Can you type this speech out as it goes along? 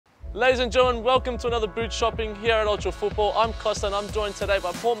Ladies and gentlemen, welcome to another boot shopping here at Ultra Football. I'm Kosta and I'm joined today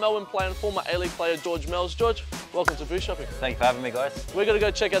by Port Melbourne player and former A-League player George Mells. George, welcome to boot shopping. Thank you for having me, guys. We're going to go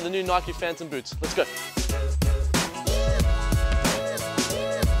check out the new Nike Phantom boots. Let's go.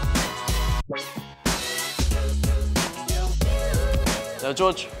 Now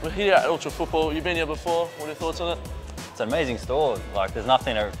George, we're here at Ultra Football. You've been here before. What are your thoughts on it? It's an amazing store. Like, there's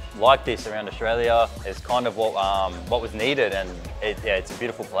nothing like this around Australia. It's kind of what was needed, and it's a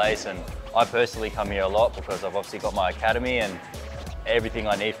beautiful place. And I personally come here a lot because I've obviously got my academy, and everything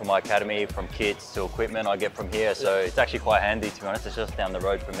I need for my academy, from kits to equipment, I get from here. So it's actually quite handy, to be honest. It's just down the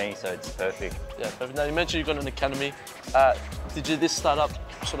road for me, so it's perfect. Yeah, perfect. Now you mentioned you've got an academy. Did this start up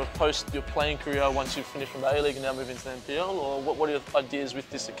sort of post your playing career once you finished from the A-League and now move into the NPL, or what are your ideas with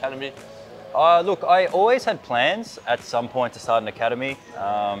this academy? Look, I always had plans at some point to start an academy.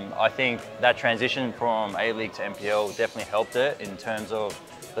 I think that transition from A-League to NPL definitely helped it in terms of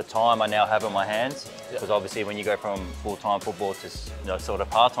the time I now have on my hands. Because obviously when you go from full-time football to sort of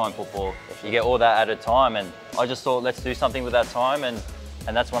part-time football, you get all that added time, and I just thought, let's do something with that time, and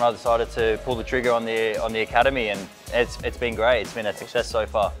that's when I decided to pull the trigger on the academy, and it's been great. It's been a success so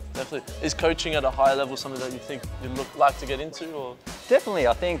far. Definitely. Is coaching at a higher level something that you think you'd like to get into, or? Definitely.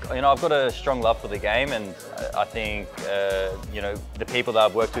 I think I've got a strong love for the game, and I think the people that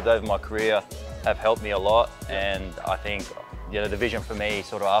I've worked with over my career have helped me a lot, and I think the vision for me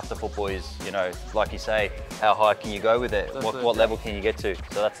sort of after football is, like you say, how high can you go with it? What level can you get to?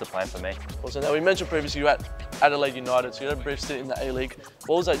 So that's the plan for me. Awesome. Now we mentioned previously you were at Adelaide United, so you had a brief stint in the A-League.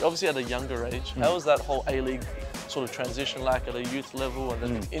 What was that, obviously at a younger age, how was that whole A-League sort of transition like at a youth level and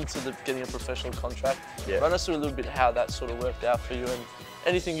then into getting a professional contract? Run us through a little bit how that sort of worked out for you, and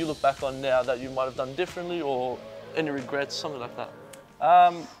anything you look back on now that you might have done differently, or any regrets, something like that?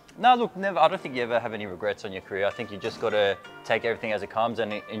 No, look, never. I don't think you ever have any regrets on your career. I think you just got to take everything as it comes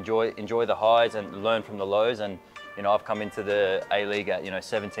and enjoy the highs and learn from the lows. And I've come into the A-League at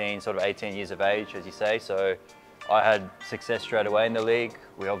 17, sort of 18 years of age, as you say. So I had success straight away in the league.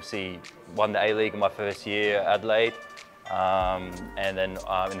 We obviously won the A-League in my first year at Adelaide. And then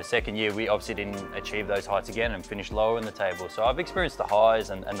in the second year, we obviously didn't achieve those heights again and finished lower in the table. So I've experienced the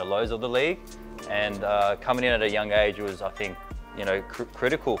highs and the lows of the league. And coming in at a young age was, I think,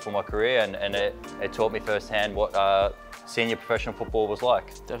 critical for my career, and it taught me firsthand what senior professional football was like.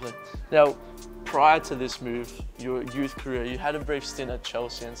 Definitely. Now, prior to this move, your youth career, you had a brief stint at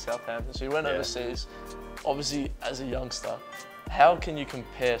Chelsea and Southampton, so you went overseas. Obviously, as a youngster, how can you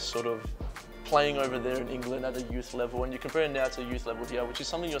compare sort of playing over there in England at a youth level, and you compare it now to a youth level here, which is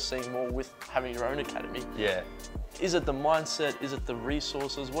something you're seeing more with having your own academy? Yeah. Is it the mindset? Is it the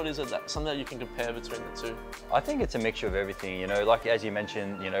resources? What is it something that you can compare between the two? I think it's a mixture of everything. Like as you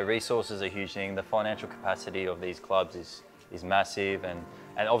mentioned, resources are a huge thing. The financial capacity of these clubs is massive, and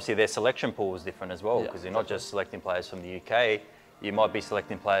obviously their selection pool is different as well, because you're not just selecting players from the UK. You might be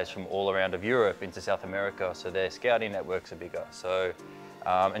selecting players from all around of Europe into South America, so their scouting networks are bigger. So,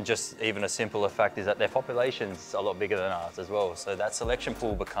 and just even a simpler fact is that their population's a lot bigger than ours as well. So that selection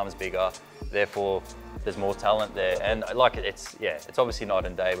pool becomes bigger, therefore there's more talent there. And like it's obviously night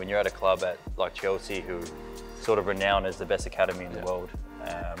and day when you're at a club like Chelsea, who sort of renowned as the best academy in the world,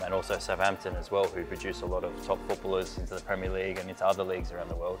 and also Southampton as well, who produce a lot of top footballers into the Premier League and into other leagues around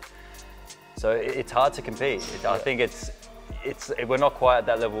the world. So it's hard to compete. I think we're not quite at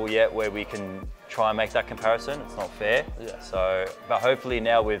that level yet where we can try and make that comparison. It's not fair. So, but hopefully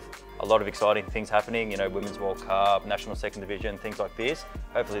now with a lot of exciting things happening, Women's World Cup, National Second Division, things like this,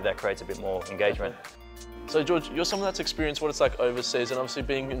 hopefully that creates a bit more engagement. So George, you're someone that's experienced what it's like overseas, and obviously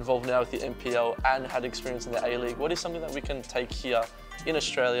being involved now with the NPL and had experience in the A-League. What is something that we can take here in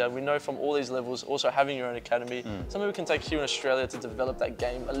Australia? We know from all these levels, also having your own academy, something we can take here in Australia to develop that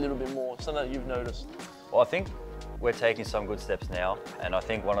game a little bit more, something that you've noticed? Well, I think we're taking some good steps now, and I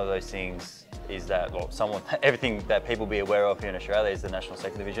think one of those things is that, everything that people be aware of here in Australia is the National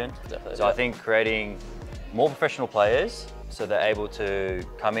Second Division. Definitely, so I think creating more professional players, so they're able to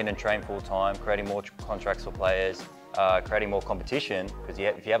come in and train full time, creating more contracts for players, creating more competition, because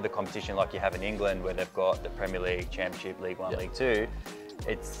if you have the competition like you have in England, where they've got the Premier League, Championship, League One, League Two,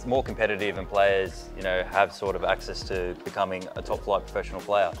 it's more competitive, and players, have sort of access to becoming a top flight professional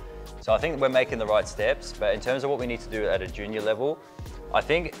player. So I think we're making the right steps, but in terms of what we need to do at a junior level, I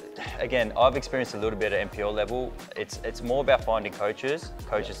think, again, I've experienced a little bit at NPL level. It's more about finding coaches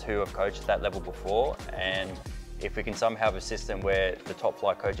who have coached at that level before, and if we can somehow have a system where the top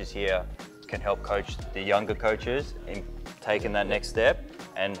flight coaches here can help coach the younger coaches in taking that next step,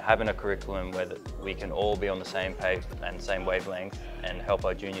 and having a curriculum where we can all be on the same page and same wavelength and help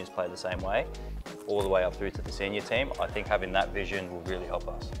our juniors play the same way, all the way up through to the senior team, I think having that vision will really help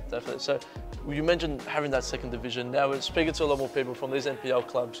us. Definitely. So you mentioned having that second division. Now we're speaking to a lot more people from these NPL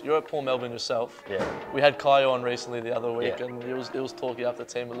clubs. You're at Port Melbourne yourself. Yeah. We had Kai on recently the other week, Yeah. and he was talking up the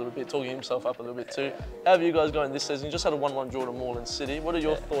team a little bit, talking himself up a little bit too. How have you guys going this season? You just had a 1-1 draw to Moreland City. What are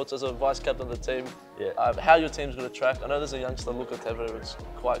your thoughts as a vice captain of the team? Yeah. How your team's going to track? I know there's a youngster, Luca Teva, who's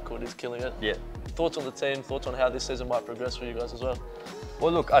quite good. He's killing it. Yeah. Thoughts on the team? Thoughts on how this season might progress for you guys as well?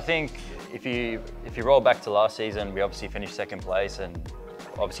 Well, look, I think if you roll back to last season, we obviously finished second place and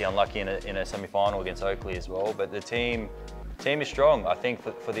obviously unlucky in a semi-final against Oakley as well. But the team is strong. I think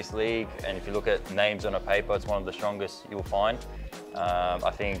for this league, and if you look at names on a paper, it's one of the strongest you'll find.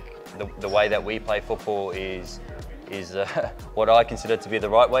 I think the way that we play football is what I consider to be the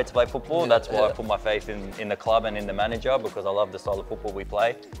right way to play football. That's why I put my faith in the club and in the manager, because I love the style of football we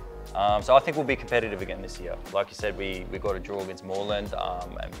play. So I think we'll be competitive again this year. Like you said, we got a draw against Moreland,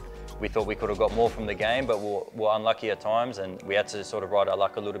 and we thought we could have got more from the game, but we're unlucky at times, and we had to sort of ride our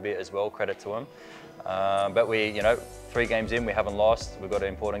luck a little bit as well, credit to them. But we, 3 games in, we haven't lost. We've got an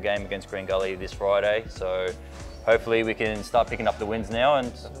important game against Green Gully this Friday, so hopefully we can start picking up the wins now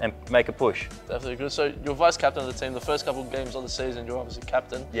and make a push. Definitely good. So you're vice captain of the team. The first couple of games of the season, you're obviously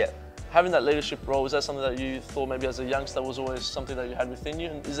captain. Yeah. Having that leadership role, is that something that you thought maybe as a youngster was always something that you had within you?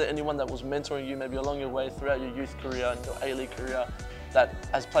 And is there anyone that was mentoring you maybe along your way throughout your youth career and your A-League career that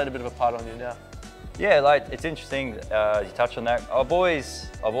has played a bit of a part on you now? Yeah, like it's interesting you touched on that. I've always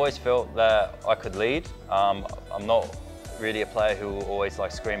felt that I could lead. I'm not really a player who will always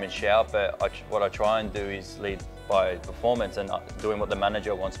like scream and shout, but what I try and do is lead by performance and doing what the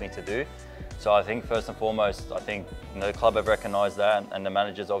manager wants me to do. So I think first and foremost, I think the club have recognised that, and the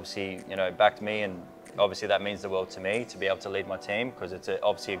managers obviously backed me, and obviously that means the world to me to be able to lead my team, because it's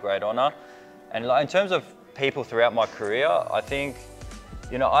obviously a great honour. And in terms of people throughout my career, I think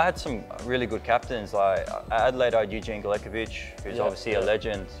I had some really good captains. Like at Adelaide, I had Eugene Galekovic, who's obviously a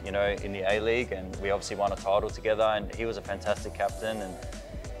legend, in the A-League, and we obviously won a title together, and he was a fantastic captain.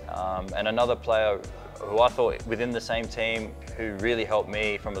 And another player who I thought within the same team who really helped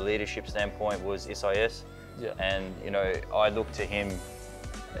me from a leadership standpoint was Isaias. Yeah. And I looked to him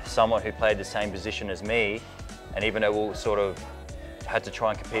as someone who played the same position as me, and even though we sort of had to try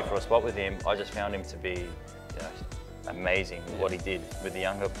and compete for a spot with him, I just found him to be amazing what he did with the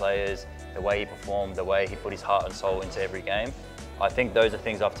younger players, the way he performed, the way he put his heart and soul into every game. I think those are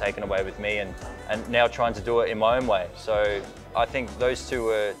things I've taken away with me, and now trying to do it in my own way. So I think those two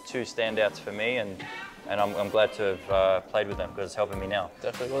were two standouts for me, and I'm glad to have played with them, because it's helping me now.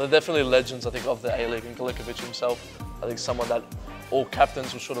 Definitely. Well, they're definitely legends, I think, of the A-League, and Galekovic himself, I think someone that all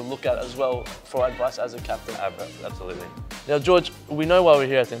captains will sort of look at as well for advice as a captain. Absolutely. Now, George, we know why we're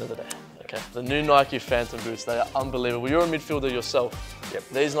here at the end of the day. Okay. The new Nike Phantom boots, they are unbelievable. You're a midfielder yourself. Yep.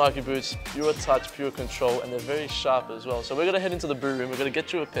 These Nike boots, pure touch, pure control, and they're very sharp as well. So we're going to head into the brew room, we're going to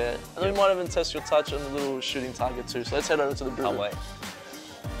get you a pair, and then we might even test your touch on a little shooting target too. So let's head over to the brew room. Can't wait.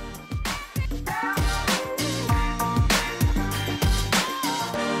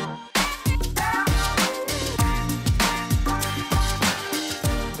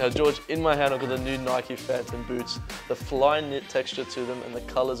 Now, George, in my hand I've got the new Nike Phantom boots. The fly knit texture to them and the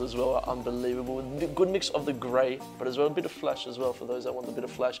colours as well are unbelievable. A good mix of the grey, but as well a bit of flash as well for those that want a bit of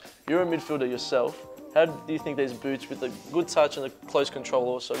flash. You're a midfielder yourself. How do you think these boots with a good touch and a close control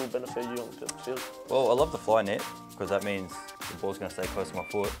also will benefit you on the field? Well, I love the fly knit, because that means the ball's going to stay close to my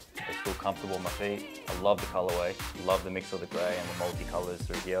foot. It's still comfortable on my feet. I love the colourway. Love the mix of the grey and the multicolours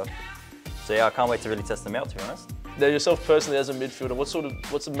through here. So yeah, I can't wait to really test them out, to be honest. Now, yourself personally as a midfielder,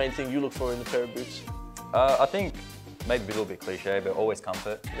 what's the main thing you look for in a pair of boots? I think maybe a little bit cliche, but always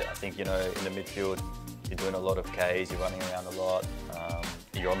comfort. Yeah. I think in the midfield, you're doing a lot of Ks, you're running around a lot,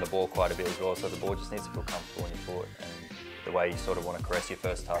 you're on the ball quite a bit as well, so the ball just needs to feel comfortable on your foot, and the way you sort of want to caress your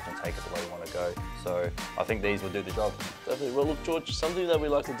first touch and take it the way you want to go. So I think these will do the job. Definitely. Well, look, George, something that we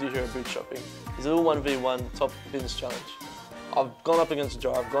like to do here at Boot Shopping is a little 1v1 top bins challenge. I've gone up against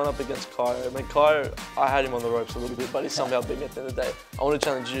Joe, I've gone up against Kai. I mean, Kai, I had him on the ropes a little bit, but he somehow beat me at the end of the day. I want to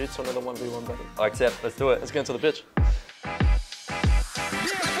challenge you to another 1v1 battle. I accept, let's do it. Let's get into the pitch.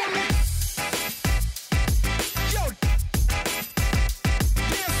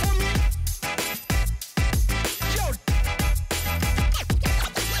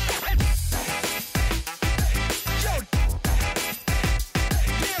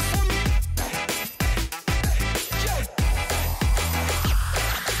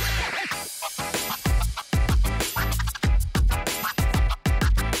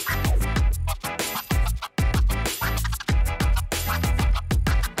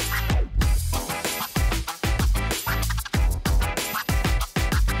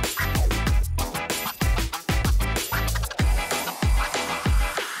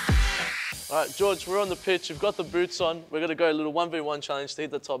 All right, George, we're on the pitch. You've got the boots on. We're going to go a little 1v1 challenge to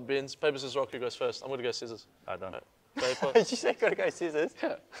hit the top bins. Paper, scissors, rock, who goes first? I'm going to go scissors. I don't know. Paper. Did you say gotta go scissors?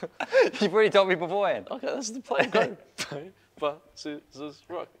 Yeah. You've already told me beforehand. Okay, that's the play. Go. Paper, scissors,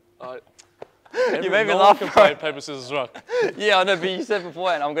 rock. All right. You made me laugh. Can play paper, scissors, rock. Yeah, I know, but you said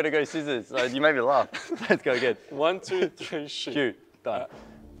beforehand I'm gonna go scissors. So you made me laugh. Let's go again. 1, 2, 3, shoot. Shoot. Done.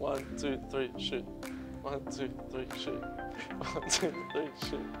 1, 2, 3, shoot. 1, 2, 3, shoot. 1, 2, 3,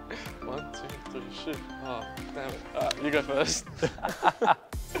 shoot. 1, 2, 3, shoot. Oh, damn it. All right, you go first.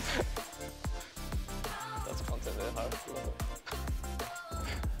 That's content there, Harry.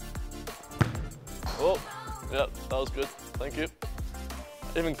 Oh, yeah, that was good. Thank you.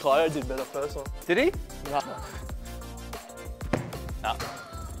 Even Clio did better first one. Did he? Nah. No.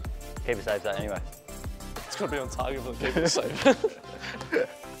 Keeper saves that anyway. It's got to be on target for the keeper to save.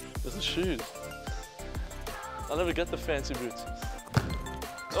 There's the shoes. I'll never get the fancy boots.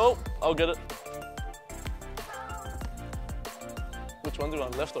 Oh, I'll get it. Which one do I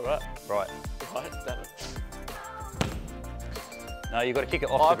want, left or right? Right. Right, damn it. No, you got to kick it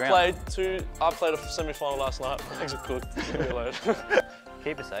off the ground. I played a semi-final last night. My legs are cooked. Leave me alone.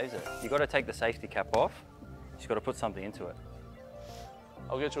 Keeper saves it. You got to take the safety cap off. You just got to put something into it.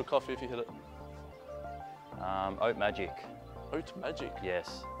 I'll get you a coffee if you hit it. Oat magic. Oat magic?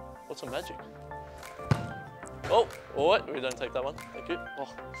 Yes. What's a magic? Oh, wait, we don't take that one. Thank you. Oh.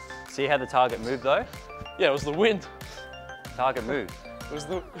 See how the target moved though? Yeah, it was the wind. Target moved.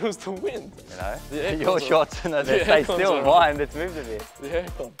 It was the wind. You know? The Your shots, no, they stay still. Mine, it's moved a bit. The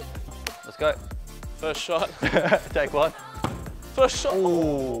aircon. Let's go. First shot. Take one. First shot.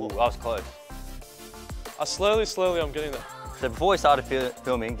 Ooh, I was close. Slowly, I'm getting there. So before we started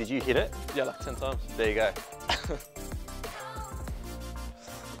filming, did you hit it? Yeah, like 10 times. There you go.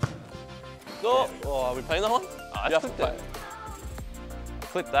 No. Oh, are we playing that one? You have to play it.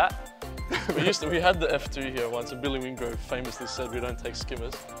 Clip that. we had the F2 here once, and Billy Wingrove famously said we don't take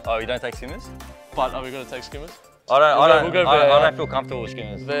skimmers. Oh, you don't take skimmers? But are we going to take skimmers? I don't feel comfortable with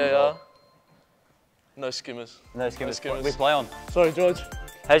skimmers. VAR. No skimmers. No skimmers. We play on. Sorry, George.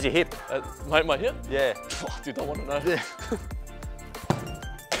 How's your hip? My hip? Yeah. Oh, dude, I want to know. Yeah.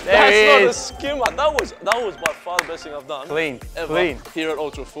 That's not a skimmer. That was by far the best thing I've done. Clean. Ever Clean. Here at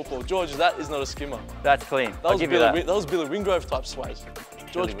Ultra Football. George, that is not a skimmer. That's clean. That was that. That was Billy Wingrove type swag.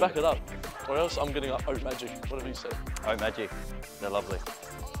 George, Billy back it up. Or else I'm getting like oat magic, whatever you say. Oat magic. They're lovely.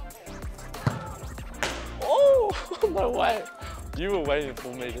 Oh, no way. You were waiting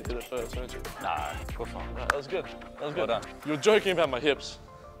for me to hit it first, weren't you? Nah, of course not. Right, that was good. That was good. Well done. You were joking about my hips,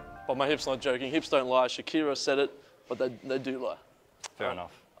 but my hips not joking. Hips don't lie. Shakira said it, but they do lie. Fair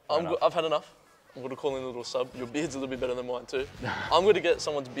enough. I've had enough. I'm going to call in a little sub. Your beard's a little bit better than mine too. I'm going to get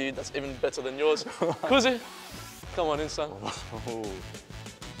someone's beard that's even better than yours. Kuzi, come on in, son.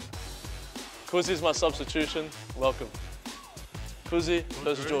 Kuzi's my substitution. Welcome. Kuzi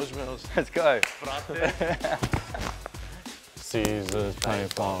versus George Mells. Let's go. Scissors,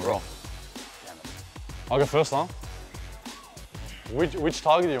 paper, rock. I'll go first, huh? Which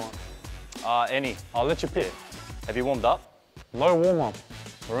target do you want? Any. I'll let you pick. Have you warmed up? No warm-up.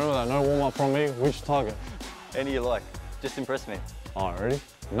 Remember that, no warm-up from me. Which target? Any you like. Just impress me. All right, ready?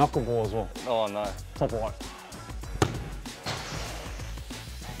 Knuckleball as well. Oh no. Top right.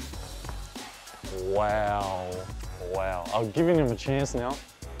 Wow. Wow. I'm giving him a chance now.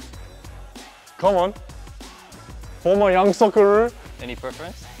 Come on. For my young Socceroo, Any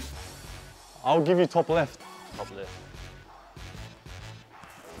preference? I'll give you top left. Top left.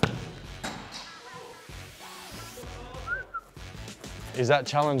 Is that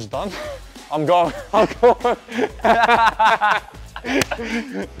challenge done? I'm going. I'm going.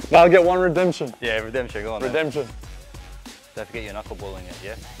 I'll get one redemption. Yeah, redemption, go on. Redemption. Don't forget your knuckleballing it,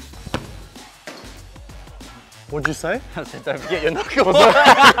 yeah? What'd you say? I said don't forget your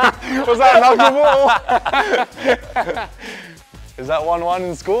knuckleball. Was that knuckleball? Is that 1-1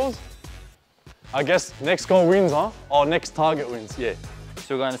 in scores? I guess next goal wins, huh? Or next target wins. Yeah.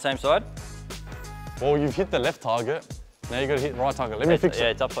 Still going the same side? Well, you've hit the left target. Now you got to hit the right target. Let me fix it.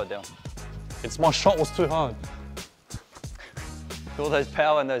 Yeah, it's upside down. It's my shot was too hard. All those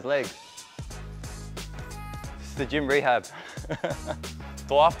power in those legs. It's the gym rehab.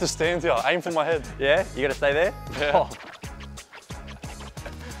 Do I have to stand here? Aim for my head. Yeah? You got to stay there? Yeah. Oh.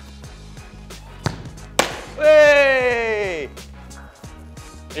 Hey!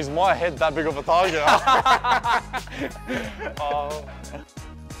 Is my head that big of a target? Oh.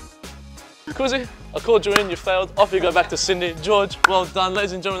 Kuzi, I called you in, you failed. Off you go back to Sydney. George, well done.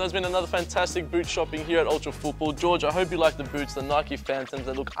 Ladies and gentlemen, that's been another fantastic boot shopping here at Ultra Football. George, I hope you like the boots, the Nike Phantoms.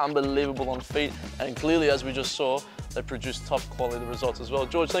 They look unbelievable on feet. And clearly, as we just saw, they produce top quality results as well.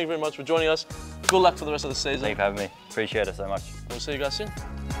 George, thank you very much for joining us. Good luck for the rest of the season. Thanks for having me. Appreciate it so much. We'll see you guys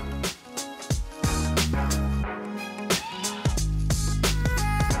soon.